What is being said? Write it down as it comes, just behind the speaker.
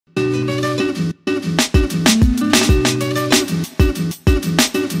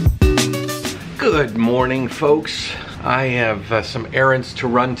Good morning, folks. I have some errands to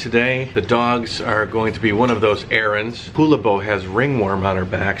run today. The dogs are going to be one of those errands. Hulabo has ringworm on her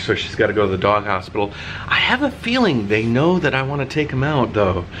back, so she's got to go to the dog hospital. I have a feeling they know that I want to take them out,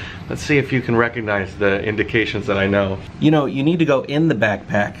 though. Let's see if you can recognize the indications that I know. You know, you need to go in the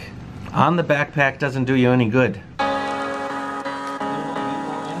backpack. On the backpack doesn't do you any good.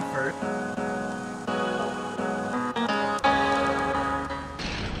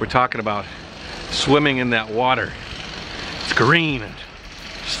 We're talking about swimming in that water. It's green and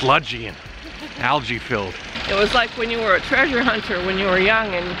sludgy and algae filled. It was like when you were a treasure hunter when you were young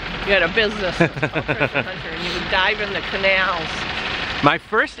and you had a business called treasure hunter and you would dive in the canals. My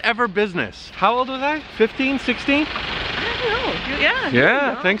first ever business. How old was I? 15, 16? I don't know. Yeah.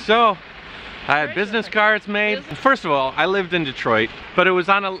 Yeah, I think so. I had business cards made. First of all, I lived in Detroit, but it was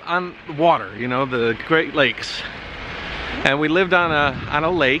on water, you know, the Great Lakes. And we lived on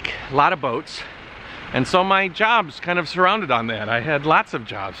a lake, a lot of boats. And so my jobs kind of surrounded on that. I had lots of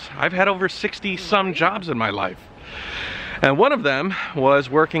jobs. I've had over 60 some jobs in my life. And one of them was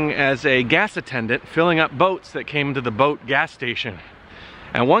working as a gas attendant, filling up boats that came to the boat gas station.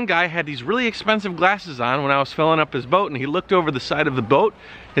 And one guy had these really expensive glasses on when I was filling up his boat, and he looked over the side of the boat,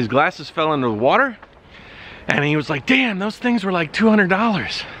 his glasses fell into the water, and he was like, damn, those things were like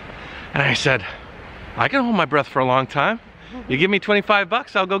 $200. And I said, I can hold my breath for a long time. You give me 25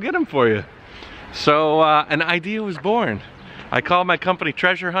 bucks, I'll go get them for you. So an idea was born. I called my company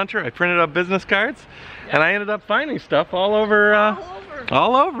Treasure Hunter. I printed up business cards, and I ended up finding stuff all over.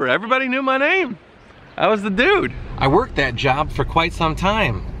 All over. Everybody knew my name. I was the dude. I worked that job for quite some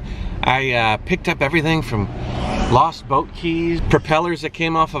time. I picked up everything from lost boat keys, propellers that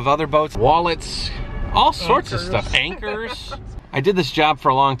came off of other boats, wallets, all sorts of stuff, anchors. I did this job for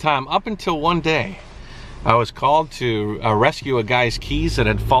a long time, up until one day. I was called to rescue a guy's keys that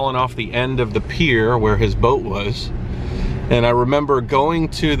had fallen off the end of the pier where his boat was. And I remember going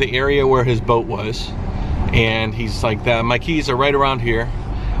to the area where his boat was, and he's like, my keys are right around here.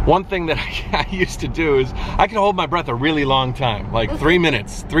 One thing that I used to do is I could hold my breath a really long time, like 3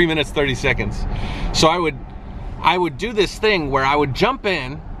 minutes, 30 seconds. So I would do this thing where I would jump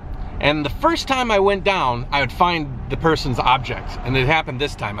in, and the first time I went down, I would find the person's object. And it happened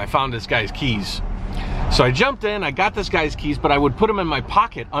this time. I found this guy's keys. So I jumped in, I got this guy's keys, but I would put them in my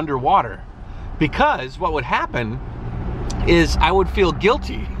pocket underwater, because what would happen is I would feel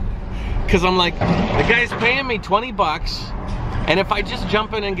guilty, because I'm like, the guy's paying me 20 bucks, and if I just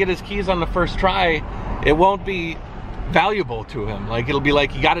jump in and get his keys on the first try, it won't be valuable to him. Like, it'll be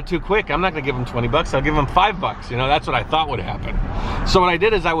like, he got it too quick. I'm not gonna give him 20 bucks, I'll give him 5 bucks. You know, that's what I thought would happen. So what I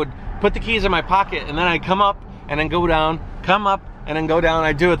did is I would put the keys in my pocket, and then I'd come up and then go down, come up and then go down.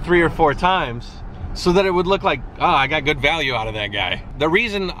 I'd do it 3 or 4 times, so that it would look like, oh, I got good value out of that guy. The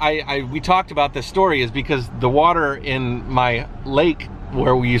reason we talked about this story is because the water in my lake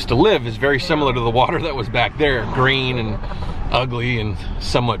where we used to live is very similar to the water that was back there, green and ugly and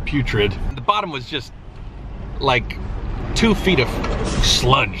somewhat putrid. The bottom was just like 2 feet of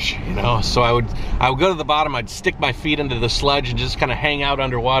sludge, you know? So I would go to the bottom, I'd stick my feet into the sludge and just kind of hang out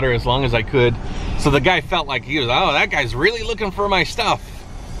underwater as long as I could. So the guy felt like he was, oh, that guy's really looking for my stuff.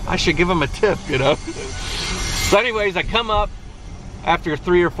 I should give him a tip, you know? So anyways, I come up after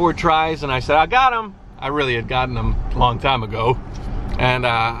 3 or 4 tries and I said, I got him. I really had gotten him a long time ago. And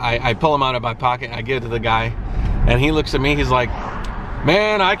I pull him out of my pocket, I give it to the guy, and he looks at me, he's like,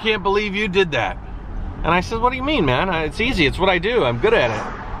 man, I can't believe you did that. And I said, what do you mean, man? It's easy, it's what I do, I'm good at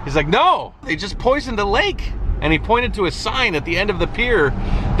it. He's like, no, they just poisoned the lake. And he pointed to a sign at the end of the pier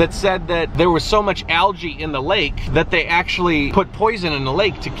that said that there was so much algae in the lake that they actually put poison in the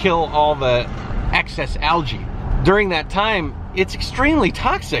lake to kill all the excess algae. During that time, it's extremely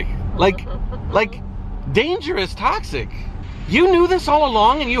toxic, like dangerous toxic. You knew this all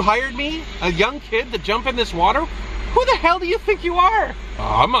along and you hired me, a young kid, to jump in this water? Who the hell do you think you are?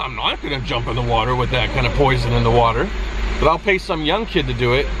 I'm not gonna jump in the water with that kind of poison in the water, but I'll pay some young kid to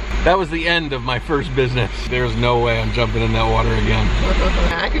do it. That was the end of my first business. There's no way I'm jumping in that water again.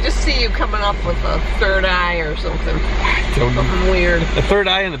 I could just see you coming up with a third eye or something. Something weird. A third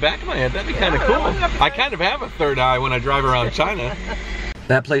eye in the back of my head, that'd be kind of cool. I kind of have a third eye when I drive around China.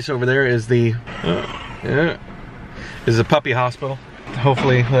 That place over there is the puppy hospital.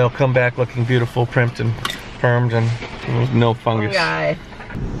 Hopefully they'll come back looking beautiful, primped and firmed, and no fungus. Guy.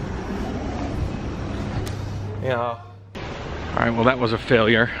 Yeah. All right, well, that was a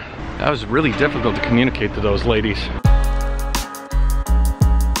failure. That was really difficult to communicate to those ladies.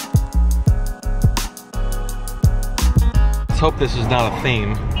 Let's hope this is not a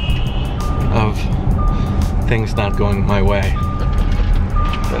theme of things not going my way.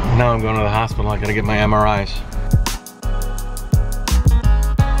 But Now I'm going to the hospital. I gotta get my MRIs.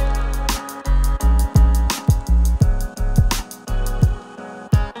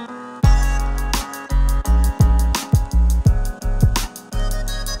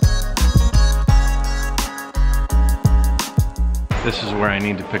 This is where I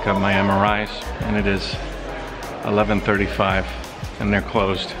need to pick up my MRIs, and it is 11:35 and they're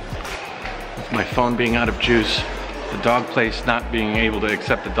closed. With my phone being out of juice, the dog place not being able to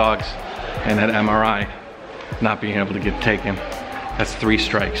accept the dogs, and that MRI not being able to get taken. That's 3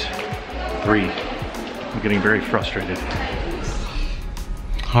 strikes. 3. I'm getting very frustrated.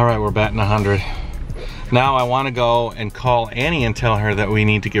 All right, we're batting 100. Now I want to go and call Annie and tell her that we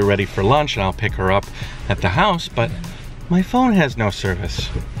need to get ready for lunch, and I'll pick her up at the house, but my phone has no service.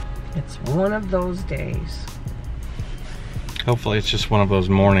 It's one of those days. Hopefully it's just one of those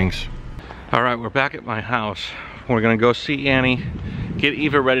mornings. All right, we're back at my house. We're gonna go see Annie, get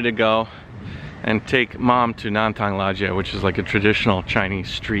Eva ready to go, and take Mom to Nantang Lajia, which is like a traditional Chinese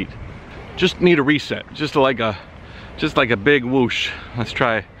street. Just need a reset, just like a big whoosh. Let's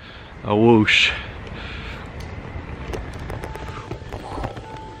try a whoosh.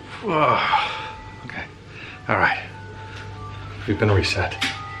 Okay, all right. We've been reset.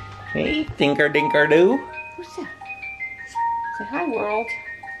 Hey, Tinker Dinker Doo. Who's that? Say hi, world.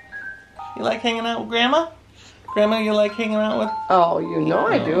 You like hanging out with Grandma? Grandma, you like hanging out with? Oh, you know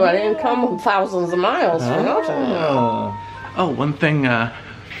I do. I didn't come thousands of miles for nothing. Oh, one thing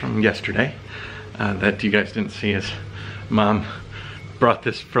from yesterday that you guys didn't see is Mom brought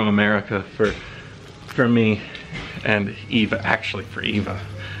this from America for me and Eva. Actually, for Eva.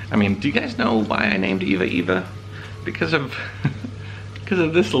 I mean, do you guys know why I named Eva Eva? Because of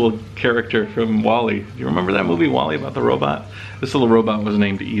this little character from WALL-E. Do you remember that movie WALL-E about the robot? This little robot was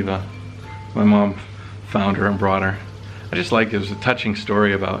named Eva. My mom found her and brought her. I just like it was a touching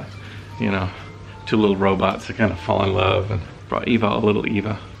story about, you know, 2 little robots that kind of fall in love, and brought Eva a little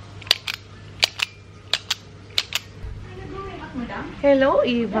Eva. Hello,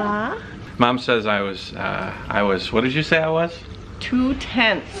 Eva. Mom says I was, what did you say I was? 2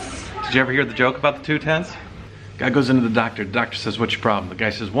 tenths. Did you ever hear the joke about the 2 tenths? Guy goes into the doctor says, what's your problem? The guy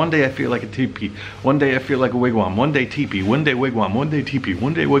says, one day I feel like a teepee, one day I feel like a wigwam, one day teepee, one day wigwam, one day teepee,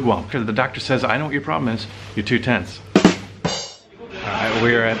 one day wigwam. The doctor says, I know what your problem is, you're 2 tenths. Alright,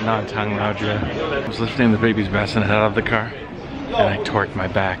 we're at Nantang Lajia. I was lifting the baby's bassinet out of the car, and I torqued my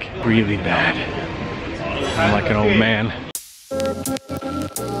back really bad. I'm like an old man.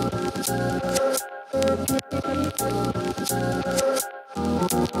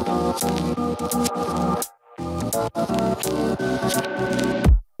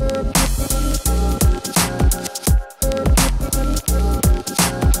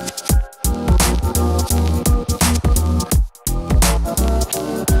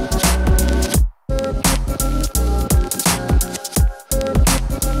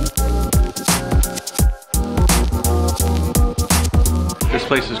 This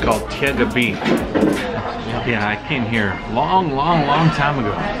place is called JaYoe. Yeah, I came here long time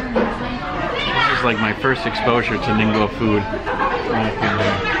ago. This is like my first exposure to Ningbo food.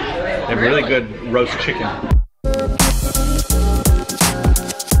 They have really good roast chicken.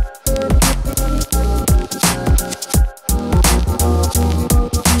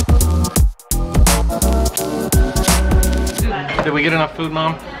 Did we get enough food,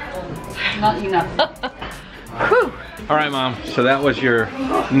 Mom? Not enough. Whew. All right, Mom. So that was your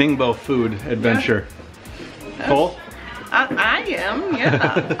Ningbo food adventure. Full? I am,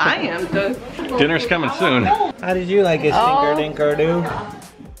 yeah. I am too. Dinner's coming soon. How did you like it, Tinker Dinker Doo?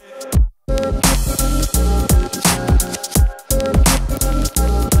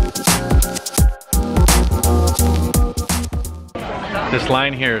 This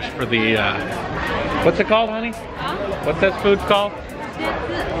line here is for the, what's it called, honey? What's that food called?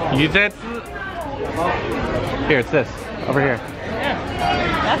 Yuzetsu? Here, it's this. Over here.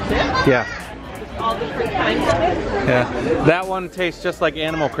 That's it? Yeah. All different kinds of it? Yeah. That one tastes just like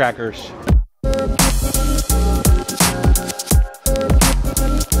animal crackers.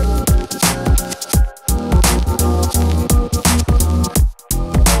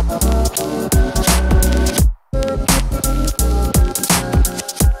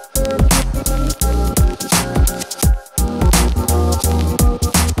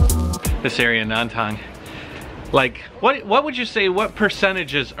 This area in Nantang, like, what would you say, what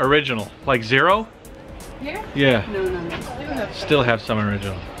percentage is original? Like 0? Here? Yeah. No. Still have some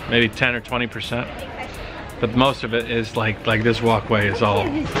original. Maybe 10 or 20%. But most of it is like this walkway is all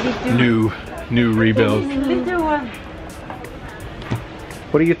new rebuild. Little one.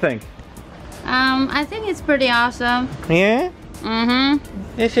 What do you think? I think it's pretty awesome. Yeah?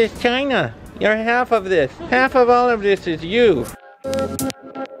 Mm-hmm. This is China. You're half of this. Half of all of this is you.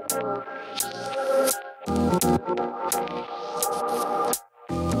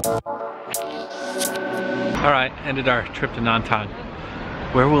 All right, ended our trip to Nantang.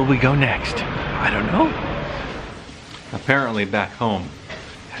 Where will we go next? I don't know. Apparently back home,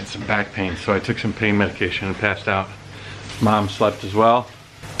 I had some back pain, so I took some pain medication and passed out. Mom slept as well.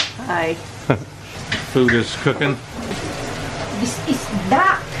 Hi. Food is cooking. This is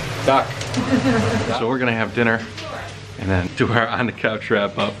duck. Duck. So we're gonna have dinner and then do our on the couch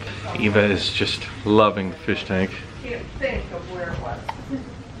wrap up. Eva is just loving the fish tank. Can't think of where it was.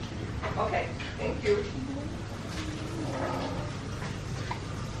 Okay, thank you.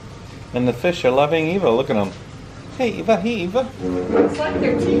 And the fish are loving Eva. Look at them. Hey Eva, hey Eva. It's like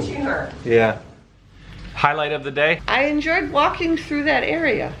they're teaching her. Yeah. Highlight of the day? I enjoyed walking through that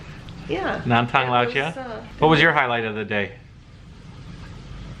area. Yeah. Nantang Laotia. What was your highlight of the day?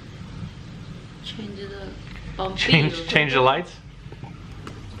 Change the Change the lights?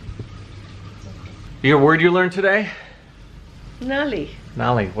 Your word you learned today? Nali.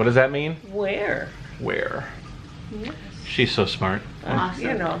 Nali. What does that mean? Where? Where? Yes. She's so smart. Awesome.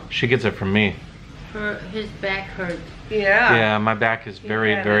 You know. She gets it from me. His back hurt. Yeah. Yeah, my back is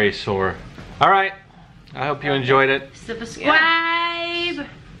very, Yeah. very sore. All right. I hope you enjoyed it. Subscribe.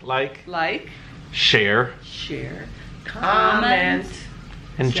 Like, Share, share, comment,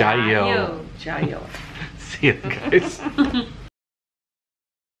 and JaYoe. JaYoe. See you guys.